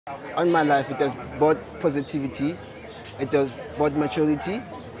On my life, it has brought positivity, it has brought maturity,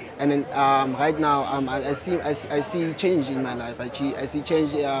 and then right now I see change in my life. I see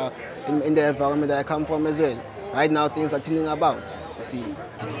change in the environment that I come from as well. Right now, things are turning about. You see.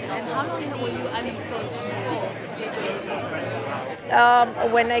 And how long were you unemployed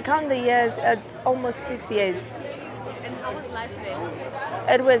When I count the years, it's almost 6 years. and how was life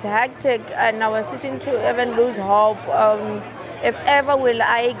there? It was hectic, and I was sitting to even lose hope. If ever will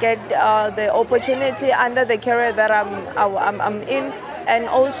I get the opportunity under the career that I'm in, and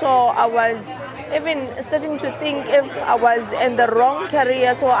also I was even starting to think if I was in the wrong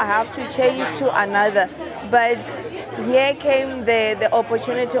career, so I have to change to another. But here came the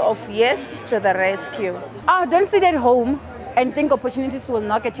opportunity of Yes to the rescue. Don't sit at home and think opportunities will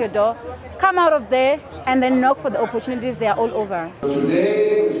knock at your door. Come out of there and then knock for the opportunities. They are all over.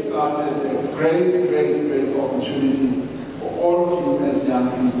 Today we've started a great opportunity for all of you as young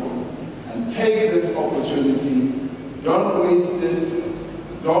people. And take this opportunity, don't waste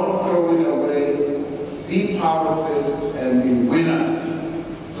it, don't throw it away, be part of it and be winners.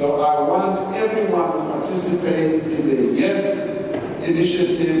 So I want everyone who participates in the Yes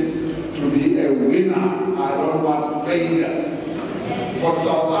initiative to be a winner. I don't want failures. For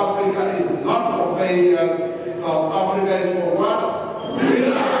South Africa is not for failures. South Africa is for what?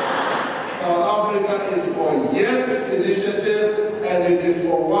 Winner. South Africa is for Yes initiative, and it is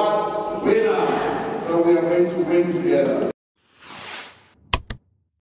for what? Winner. So we are going to win together.